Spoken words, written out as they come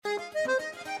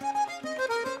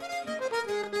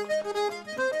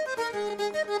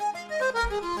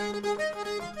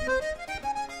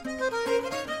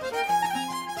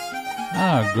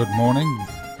Good morning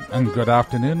and good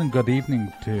afternoon and good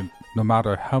evening to no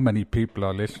matter how many people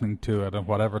are listening to it at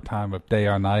whatever time of day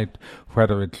or night,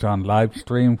 whether it's on live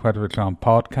stream, whether it's on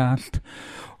podcast,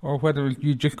 or whether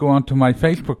you just go onto my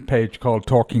Facebook page called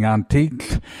Talking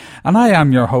Antiques. And I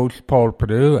am your host, Paul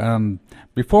Perdue, and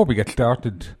before we get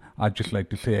started, I'd just like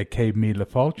to say a Céad Míle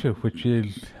Fáilte, which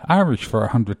is Irish for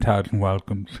 100,000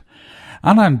 welcomes.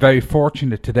 And I'm very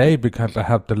fortunate today because I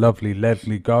have the lovely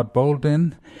Leslie Godbold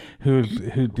in, who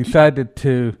decided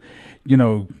to,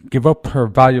 give up her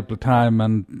valuable time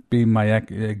and be my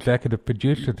executive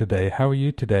producer today. How are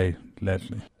you today,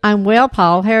 Leslie? I'm well,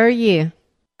 Paul. How are you?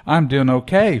 I'm doing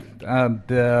okay. And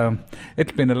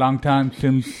it's been a long time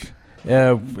since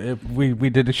we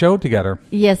did a show together.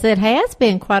 Yes, it has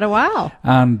been quite a while.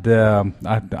 And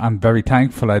I'm very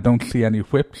thankful. I don't see any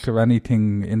whips or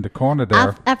anything in the corner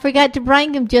there. I forgot to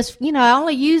bring them I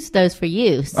only used those for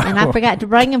use. And I forgot to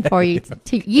bring them for you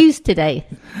to use today.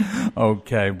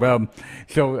 Okay. Well,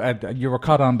 so you were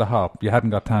caught on the hop. You hadn't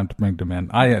got time to bring them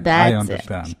in. I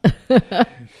understand.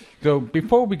 So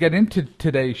before we get into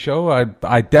today's show,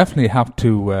 I definitely have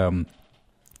to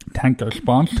thank our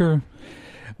sponsor,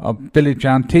 Village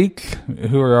Antiques,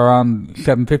 who are on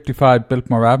 755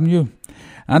 Biltmore Avenue,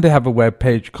 and they have a web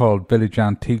page called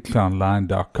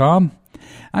villageantiquesonline.com,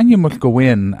 and you must go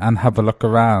in and have a look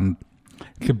around.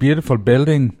 It's a beautiful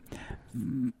building,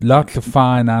 lots of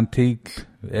fine antiques,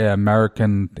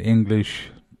 American, English,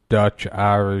 Dutch,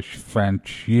 Irish,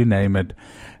 French, you name it.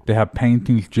 They have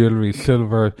paintings, jewellery,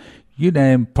 silver, you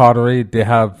name pottery. They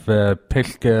have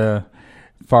Pisgah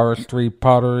forestry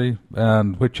pottery,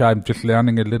 and which I'm just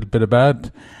learning a little bit about.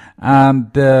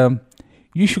 And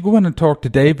you should go in and talk to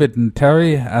David and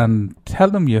Terry and tell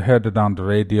them you heard it on the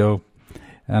radio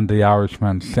and the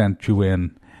Irishman sent you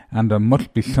in. And there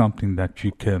must be something that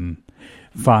you can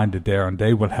find it there, and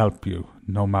they will help you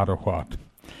no matter what.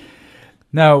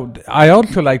 Now, I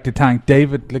also like to thank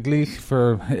David Leglise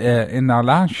for, in our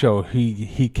last show,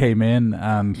 he came in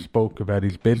and spoke about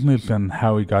his business and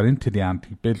how he got into the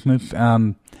antique business.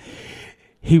 And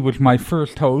he was my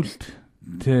first host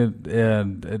to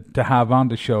have on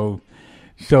the show.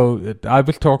 So I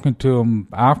was talking to him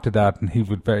after that, and he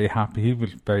was very happy. He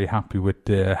was very happy with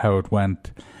how it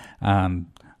went. And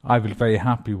I was very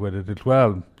happy with it as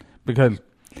well, because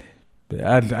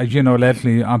as you know,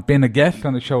 Leslie, being a guest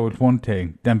on the show is one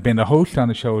thing, then being a host on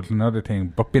the show is another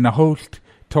thing, but being a host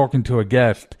talking to a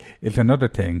guest is another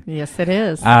thing. Yes, it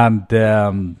is. And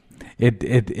it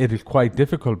is quite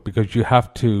difficult because you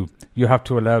have to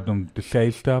allow them to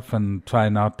say stuff and try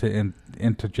not to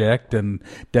interject, and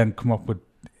then come up with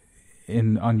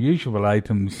unusual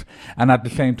items, and at the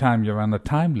same time you're on a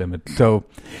time limit. So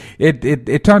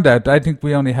it turned out, I think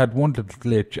we only had one little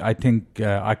glitch. I think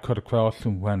I cut across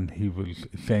him when he was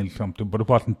saying something, but it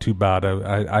wasn't too bad.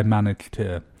 I managed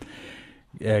to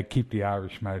keep the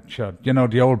Irish mouth shut. You know,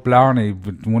 the old Blarney,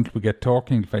 once we get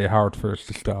talking, it's very hard for us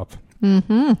to stop.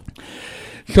 Mm-hmm.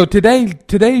 So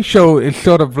today's show is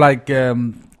sort of like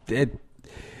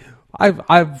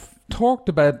I've talked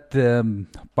about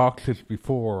boxes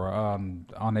before on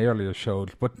earlier shows,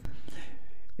 but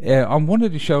on one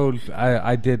of the shows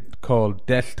I did called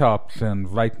Desktops and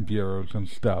Writing Bureaus and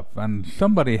stuff, and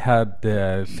somebody had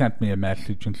sent me a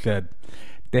message and said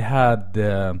they had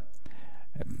a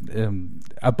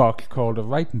box called a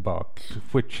writing box,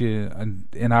 which in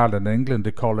Ireland and England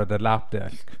they call it a lap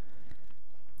desk,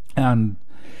 and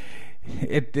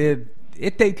it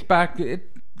dates back. It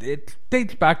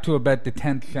dates back to about the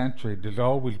 10th century. There's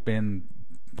always been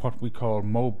what we call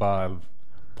mobile,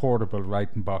 portable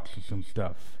writing boxes and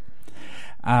stuff.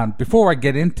 And before I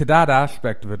get into that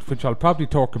aspect of it, which I'll probably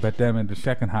talk about them in the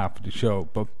second half of the show,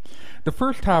 but the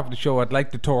first half of the show I'd like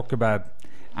to talk about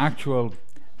the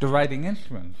writing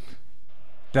instruments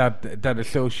that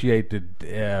associated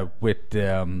with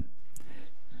the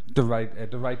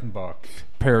writing box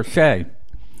per se.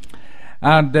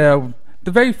 And the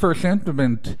very first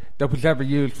instrument that was ever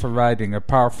used for writing,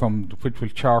 apart from which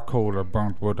was charcoal or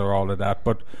burnt wood or all of that,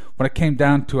 but when it came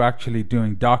down to actually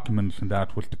doing documents and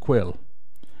that, was the quill.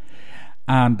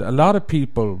 And a lot of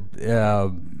people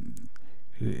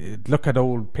look at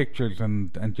old pictures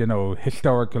and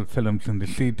historical films, and they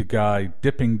see the guy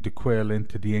dipping the quill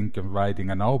into the ink and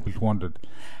writing, and I always wondered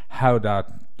how that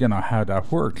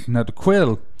works. Now the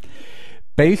quill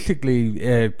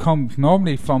basically comes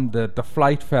normally from the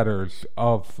flight feathers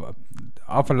of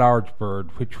a large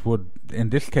bird, which would, in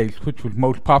this case, which was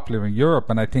most popular in Europe,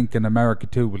 and I think in America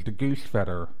too, was the goose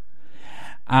feather.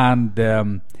 And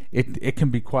it can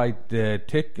be quite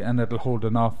thick, and it'll hold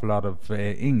an awful lot of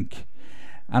ink.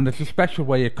 And there's a special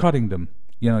way of cutting them.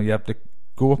 You have to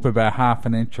go up about half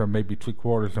an inch or maybe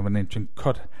 3/4 of an inch and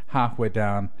cut halfway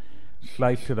down,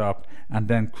 slice it up, and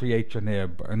then create your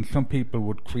nib. And some people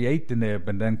would create the nib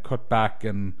and then cut back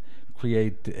and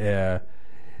create,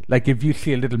 like if you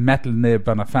see a little metal nib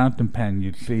on a fountain pen,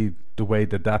 you'd see the way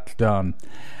that that's done.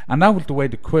 And that was the way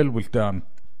the quill was done.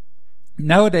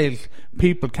 Nowadays,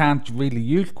 people can't really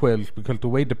use quills because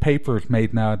the way the paper is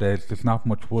made nowadays, there's not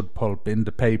much wood pulp in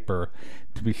the paper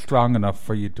to be strong enough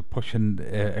for you to push in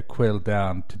a quill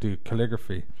down to do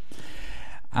calligraphy.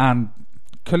 And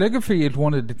calligraphy is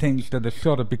one of the things that is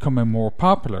sort of becoming more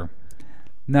popular.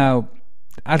 Now,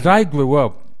 as I grew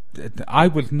up, I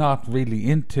was not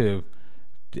really into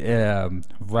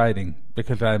writing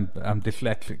because I'm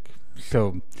dyslexic.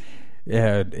 So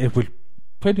it was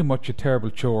pretty much a terrible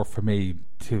chore for me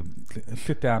to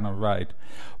sit down and write.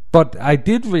 But I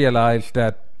did realize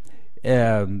that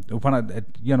when I,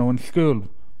 in school,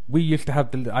 we used to have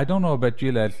I don't know about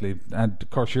you, Leslie, and of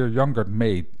course you're younger than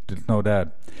me, there's no doubt.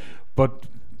 But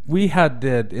we had,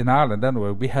 in Ireland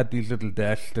anyway, we had these little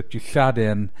desks that you sat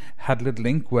in, had a little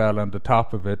inkwell on the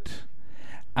top of it,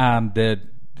 and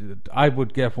I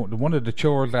would get one of the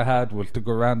chores I had was to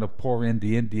go around and pour in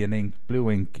the Indian ink,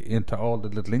 blue ink, into all the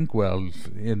little inkwells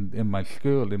in my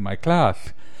school, in my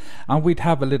class. And we'd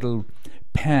have a little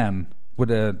pen with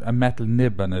a metal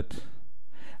nib on it,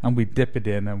 and we'd dip it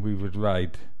in and we would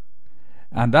write.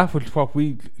 And that was what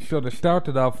we sort of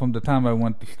started off from the time I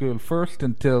went to school first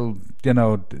until,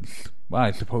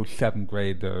 I suppose 7th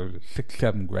grade or 6th,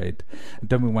 7th grade. And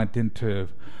then we went into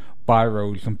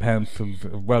biros and pencils.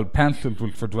 Well, pencils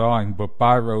was for drawing, but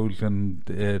biros and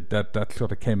that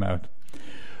sort of came out.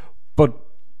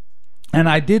 And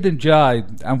I did enjoy,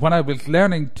 and when I was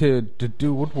learning to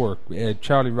do woodwork,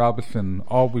 Charlie Robinson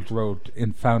always wrote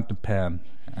in fountain pen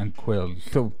and quills.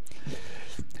 So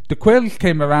the quills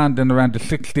came around in around the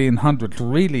 1600s,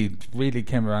 really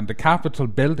came around. The Capitol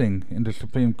building in the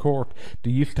Supreme Court,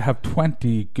 they used to have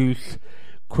 20 goose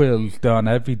quills done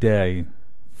every day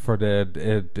for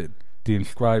the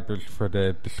inscribers for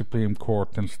the Supreme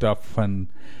Court and stuff when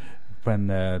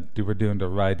they were doing their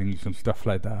writings and stuff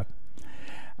like that.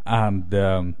 And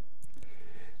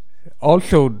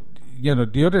also,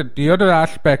 the other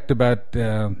aspect about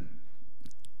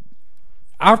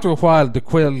after a while the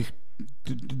quills,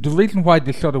 the reason why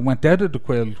they sort of went out of the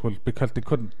quills was because they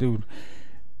couldn't do.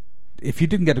 If you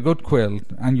didn't get a good quill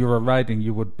and you were writing,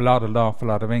 you would blot an awful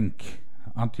lot of ink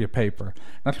onto your paper.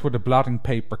 That's where the blotting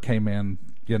paper came in.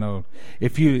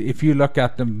 If you look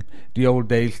at them, the old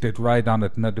days, they'd write on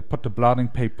it and they'd put the blotting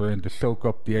paper in to soak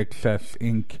up the excess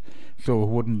ink so it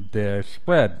wouldn't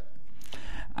spread.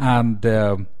 And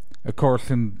of course,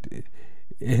 in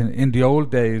the old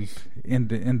days, in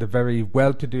the very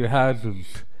well-to-do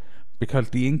houses,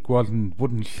 because the ink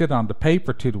wouldn't sit on the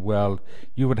paper too well,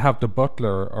 you would have the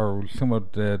butler or some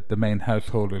of the main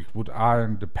householders would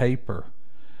iron the paper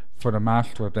for the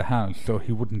master of the house so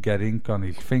he wouldn't get ink on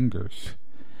his fingers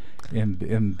in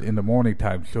the morning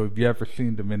time. So if you ever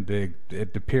seen them in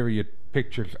the period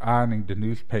pictures ironing the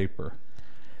newspaper,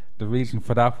 the reason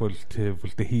for that was to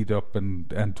heat up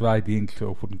and dry the ink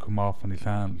so it wouldn't come off on his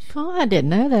hands. Oh, I didn't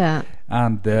know that.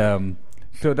 And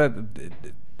so that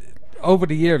over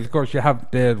the years, of course, you have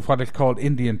what is called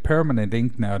Indian permanent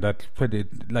ink now. That's pretty,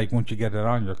 like once you get it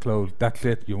on your clothes, that's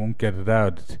it. You won't get it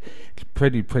out. It's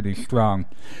pretty strong.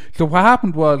 So what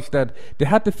happened was that they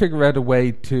had to figure out a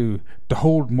way to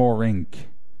hold more ink,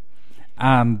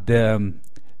 and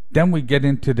then we get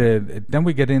into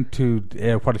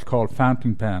what is called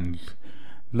fountain pens.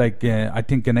 Like I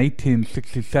think in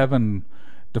 1867,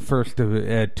 the first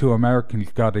two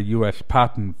Americans got a U.S.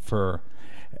 patent for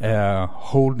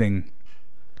holding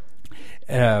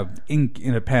ink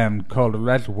in a pen called a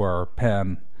reservoir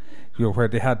pen, where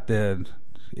they had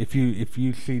if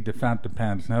you see the fountain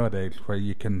pens nowadays where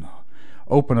you can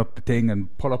open up the thing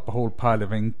and pull up a whole pile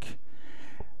of ink.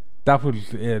 That was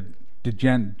the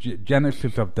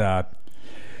genesis of that.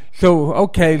 So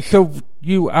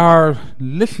you are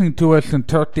listening to us in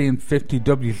 1350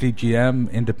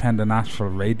 WZGM Independent Nashville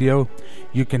Radio.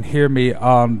 You can hear me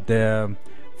on the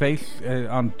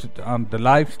on the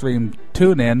live stream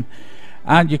TuneIn,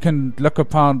 and you can look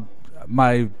upon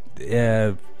my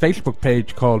Facebook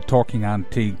page called Talking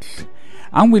Antiques.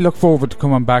 And we look forward to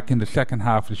coming back in the second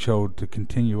half of the show to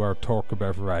continue our talk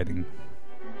about writing.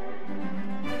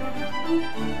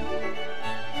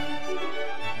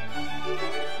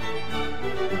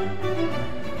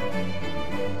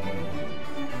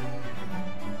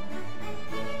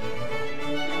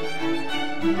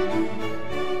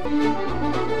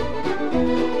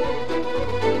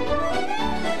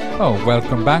 Oh,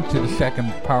 welcome back to the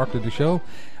second part of the show.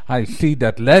 I see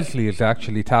that Leslie is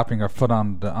actually tapping her foot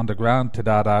on the ground to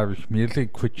that Irish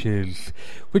music, which is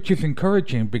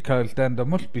encouraging, because then there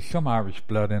must be some Irish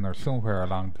blood in her somewhere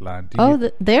along the line.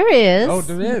 There is. Oh,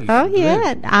 there is. Oh,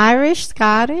 yeah, Irish,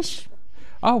 Scottish.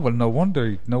 Oh, well, no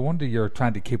wonder you're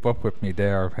trying to keep up with me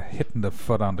there, hitting the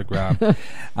foot on the ground.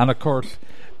 And of course,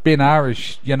 being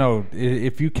Irish,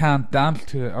 if you can't dance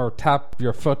to or tap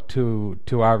your foot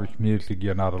to Irish music,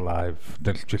 you're not alive.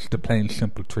 That's just the plain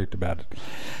simple truth about it.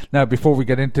 Now, before we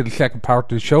get into the second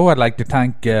part of the show, I'd like to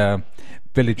thank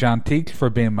Village Antiques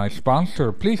for being my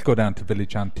sponsor. Please go down to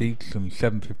Village Antiques on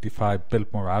 755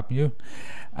 Biltmore Avenue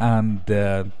and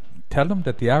tell them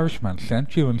that the Irishman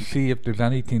sent you, and see if there's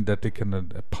anything that they can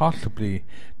possibly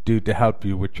do to help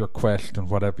you with your quest and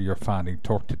whatever you're finding.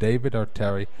 Talk to David or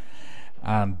Terry,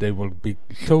 and they will be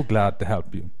so glad to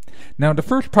help you. Now, in the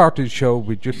first part of the show,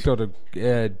 we just sort of,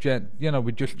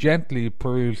 we just gently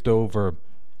perused over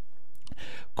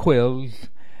quills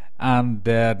and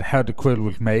how the quill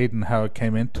was made and how it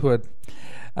came into it.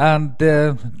 And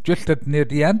just near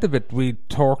the end of it, we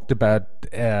talked about,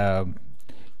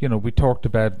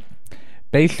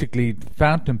 basically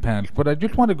fountain pens. But I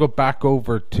just want to go back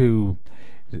over to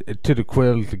the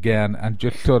quills again and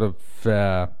just sort of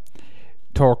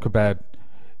talk about,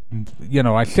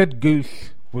 I said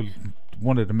goose was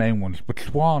one of the main ones, but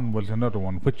swan was another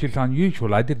one, which is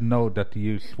unusual. I didn't know that they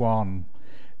used swan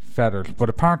feathers, but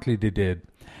apparently they did.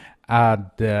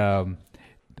 And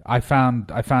I found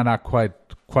that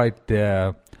quite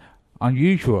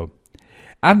unusual.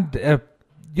 And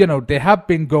they have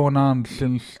been going on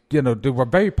since, they were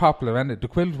very popular, and the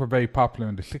quills were very popular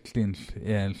in the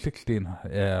 1600s,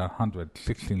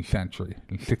 16th century,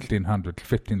 1600s,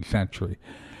 15th century.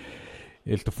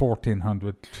 It's the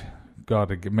 1400s.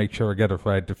 Gotta make sure I get it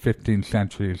right. The 15th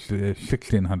century is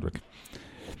 1600s.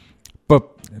 But,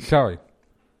 sorry,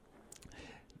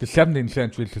 the 17th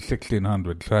century is the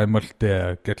 1600s, so I must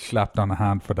get slapped on the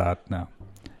hand for that now.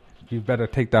 You better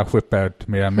take that whip out to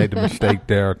me. I made a mistake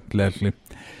there, Leslie.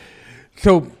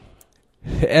 So,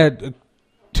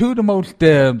 two of the most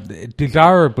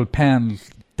desirable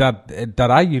pens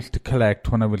that I used to collect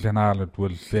when I was in Ireland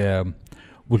was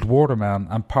Waterman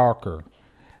and Parker.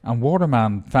 And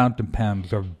Waterman fountain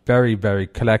pens are very, very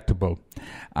collectible,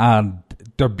 and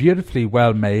they're beautifully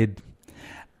well made.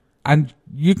 And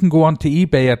you can go onto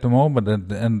eBay at the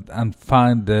moment and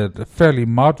find a fairly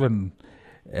modern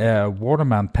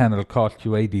Waterman pen that'll cost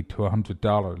you $80 to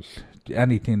 $100.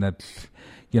 Anything that's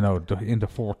in the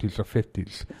 40s or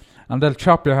 50s, and they'll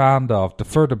chop your hand off. The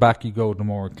further back you go, the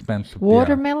more expensive.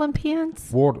 Watermelon pens.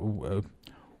 Waterman.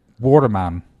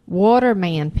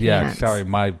 Waterman pens. Yeah, sorry,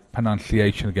 my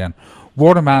pronunciation again.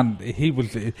 Waterman. He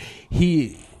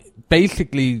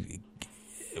basically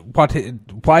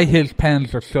why his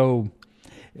pens are so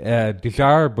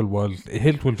desirable was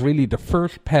his was really the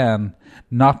first pen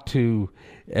not to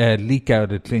leak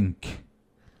out its ink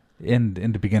in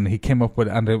the beginning. He came up with,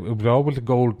 and it was always a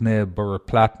gold nib or a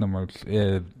platinum,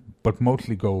 but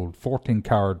mostly gold, 14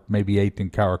 karat, maybe 18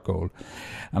 karat gold.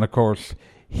 And of course,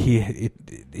 he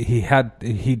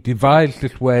devised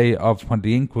this way of when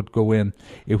the ink would go in,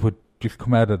 it would just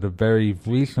come out at a very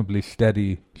reasonably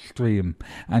steady stream,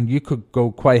 and you could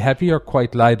go quite heavy or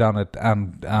quite light on it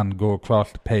and go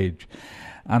across the page.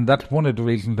 And that's one of the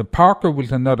reasons. The Parker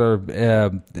was another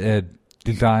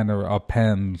designer of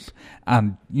pens,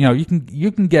 and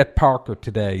you can get Parker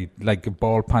today, like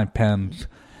ballpoint pens,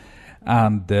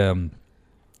 and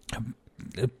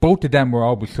both of them were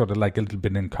always sort of like a little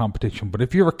bit in competition. But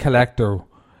if you're a collector,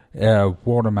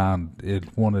 Waterman is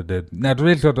one of the. Now there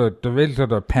is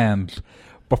other pens,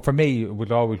 but for me it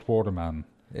was always Waterman.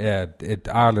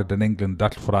 Ireland and England,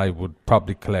 that's what I would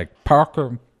probably collect.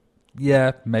 Parker,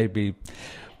 yeah, maybe,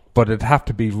 but it'd have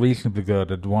to be reasonably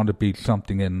good. It'd want to be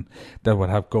something in that would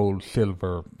have gold,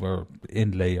 silver, or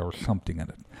inlay or something in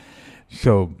it.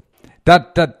 So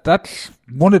that's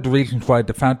one of the reasons why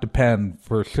the fountain pen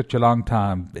for such a long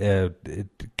time it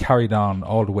carried on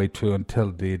all the way through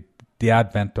until the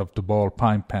advent of the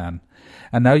ballpoint pen.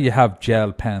 And now you have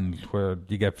gel pens where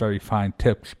you get very fine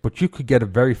tips, but you could get a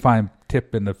very fine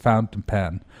tip in a fountain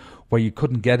pen where you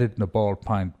couldn't get it in a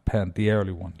ballpoint pen, the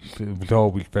early ones. It was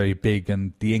always very big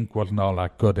and the ink wasn't all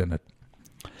that good in it.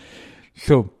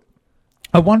 So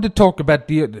I want to talk about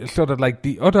the sort of like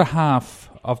the other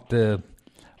half of the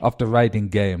writing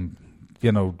game.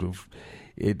 There's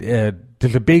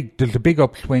a big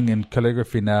upswing in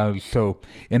calligraphy now. So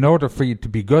in order for you to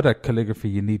be good at calligraphy,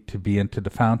 you need to be into the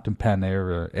fountain pen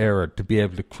era to be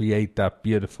able to create that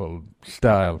beautiful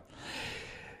style.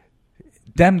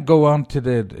 Then go on to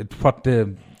what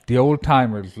the old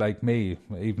timers like me,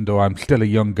 even though I'm still a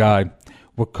young guy,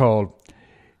 were called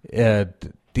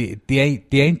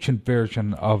the ancient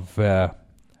version of a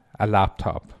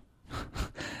laptop.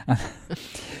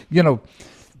 You know,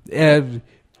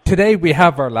 today we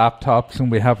have our laptops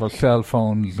and we have our cell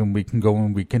phones, and we can go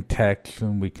and we can text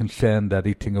and we can send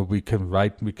anything, and we can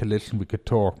write and we can listen, we could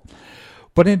talk.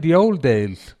 But in the old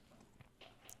days,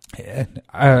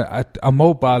 a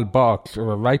mobile box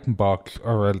or a writing box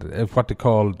or what they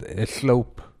called a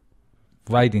slope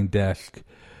writing desk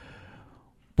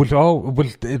was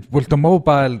the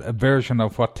mobile version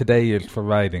of what today is for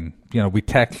writing. You know, we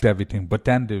text everything, but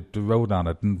then they wrote on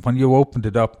it. And when you opened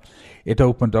it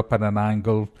opened up at an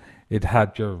angle. It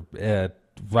had your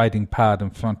writing pad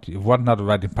in front of you. It wasn't not a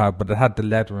writing pad, but it had the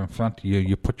letter in front of you.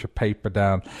 You put your paper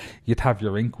down. You'd have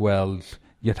your ink wells.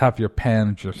 You'd have your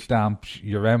pens, your stamps,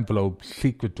 your envelopes,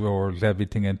 secret drawers,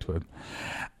 everything into it.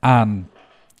 And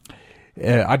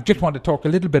I just want to talk a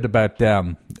little bit about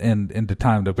them in the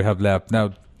time that we have left.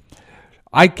 Now,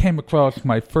 I came across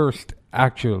my first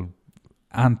actual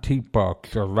antique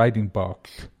box or writing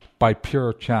box by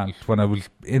pure chance when I was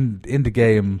in the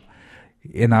game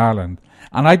in Ireland.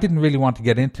 And I didn't really want to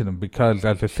get into them because,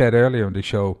 as I said earlier in the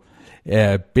show,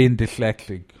 being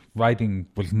dyslexic, writing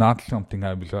was not something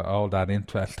I was all that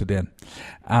interested in.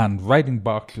 And writing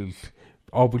boxes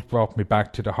always brought me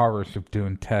back to the horrors of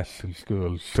doing tests in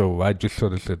school. So I just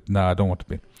sort of said, no, I don't want to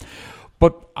be.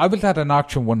 But I was at an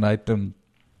auction one night, and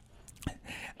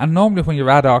normally when you're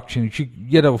at auctions,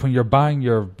 you know, when you're buying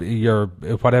your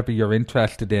whatever you're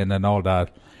interested in and all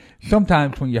that,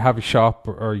 sometimes when you have a shop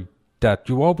or that,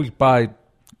 you always buy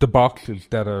the boxes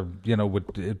that are, you know,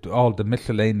 with all the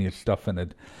miscellaneous stuff in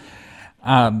it.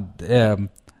 And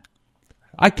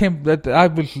I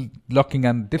was looking,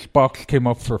 and this box came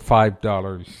up for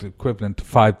 $5, equivalent to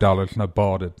 $5, and I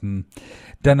bought it. And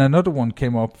then another one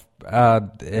came up, and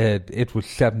it was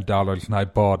 $7, and I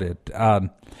bought it.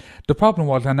 And the problem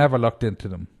was I never looked into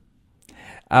them.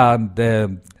 And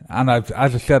I've,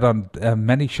 as I said on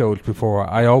many shows before,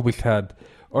 I always had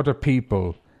other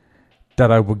people that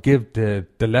I would give the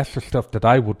lesser stuff that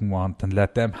I wouldn't want and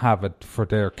let them have it for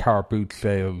their car boot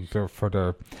sales or for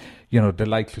their, you know, the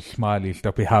likes of Smileys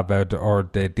that we have out, or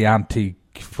the antique,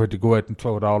 for to go out and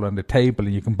throw it all on the table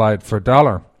and you can buy it for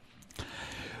 $1.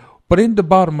 But in the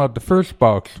bottom of the first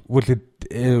box was a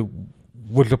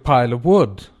pile of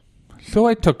wood. So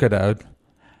I took it out,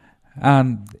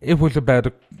 and it was about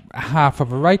a half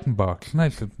of a writing box. And I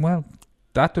said, well,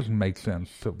 that doesn't make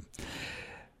sense. So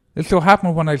it so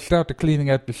happened when I started cleaning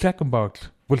out the second box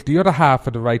was the other half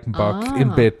of the writing box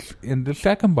in bits in the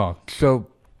second box. So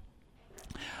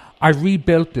I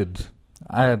rebuilt it,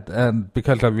 and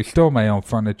because I restored my own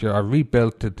furniture, I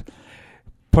rebuilt it,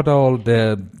 put all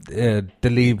the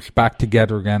leaves back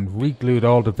together again, re-glued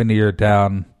all the veneer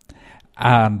down,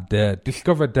 and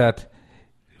discovered that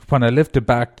when I lifted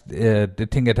back the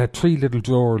thing, it had 3 little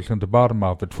drawers in the bottom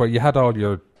of it where you had all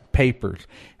your papers.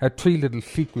 It had 3 little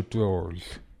secret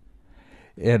drawers.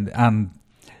 And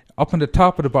up on the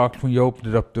top of the box, when you opened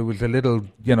it up, there was a little,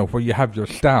 you know, where you have your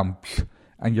stamps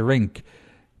and your ink.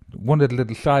 One of the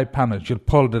little side panels, you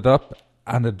pulled it up,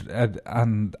 and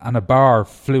a bar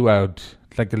flew out,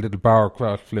 like a little bar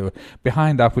across flew out.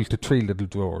 Behind that was the 3 little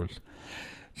drawers.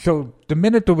 So the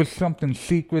minute there was something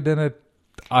secret in it,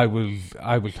 I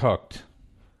was hooked.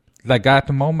 Like at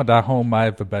the moment at home, I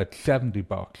have about 70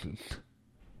 boxes.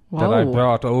 Whoa. That I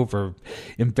brought over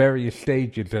in various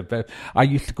stages. I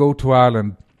used to go to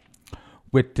Ireland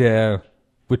with 2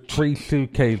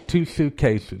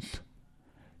 suitcases,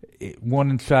 one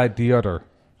inside the other,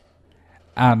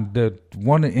 and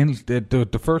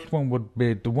the first one would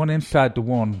be, the one inside the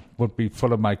one would be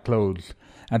full of my clothes,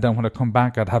 and then when I come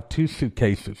back, I'd have 2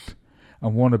 suitcases,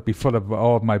 and one would be full of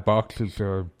all my boxes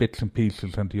or bits and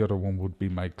pieces, and the other one would be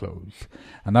my clothes.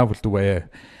 And that was the way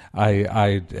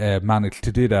I managed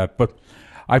to do that. But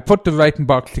I put the writing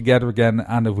box together again,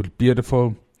 and it was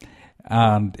beautiful.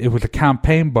 And it was a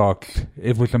campaign box.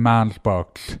 It was a man's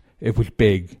box. It was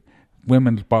big.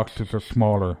 Women's boxes are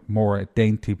smaller, more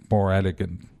dainty, more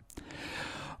elegant.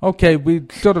 Okay, we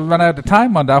sort of run out of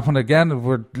time on that one again.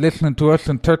 We're listening to us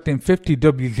on 1350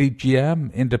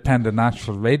 WZGM, Independent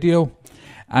National Radio.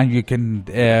 And you can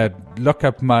look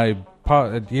up you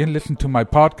can listen to my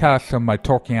podcast on my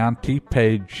Talking Antique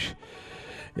page,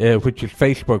 which is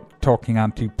Facebook Talking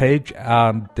Antique page.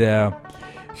 And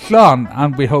Slán,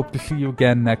 and we hope to see you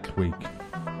again next week.